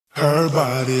Her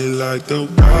body like the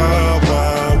Wild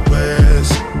Wild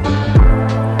West.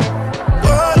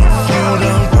 What if you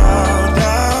done found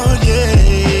out,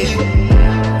 yeah?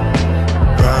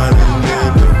 Riding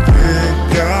in the big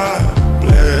God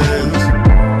bless.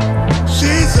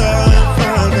 She's all in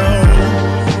front of.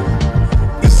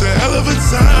 It's a hell of a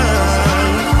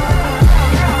time.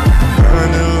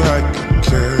 Burning like a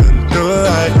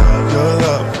candlelight. Your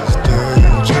love is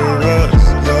dangerous.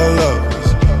 Your love is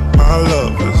my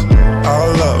love is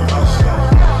our love is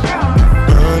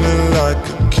burning like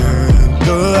a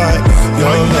candlelight.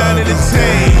 Your love is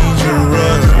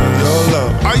dangerous. Your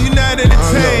love. Are you not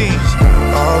entertained?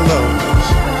 Our love is.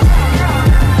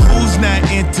 Who's not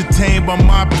entertained by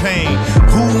my pain?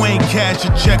 Who ain't cash a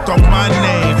check off my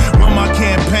name? When my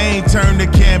campaign turned to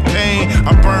campaign,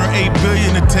 I burned 8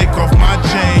 billion to take off my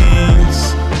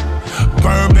chains.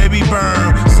 Burn, baby,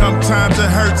 burn. Sometimes it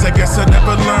hurts, I guess I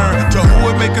never learned. To who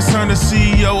would make us turn the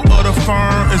CEO of the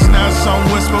firm? It's now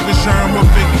someone smoking sherm with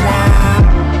big worm.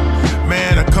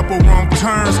 Man, a couple wrong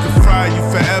turns could fry you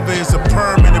forever. It's a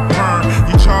permanent perm.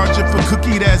 You charge it for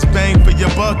cookie, that's bang for your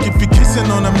buck. If you're kissing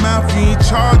on the mouth, you ain't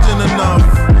charging enough.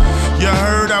 You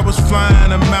heard I was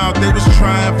flying them out. They was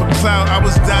trying for clout, I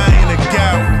was dying of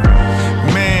gout.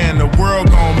 Man, the world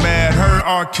gone mad. Heard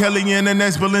R. Kelly in the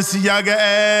next Balenciaga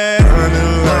ad.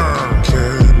 Burning like a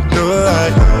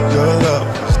candlelight. Your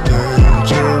love is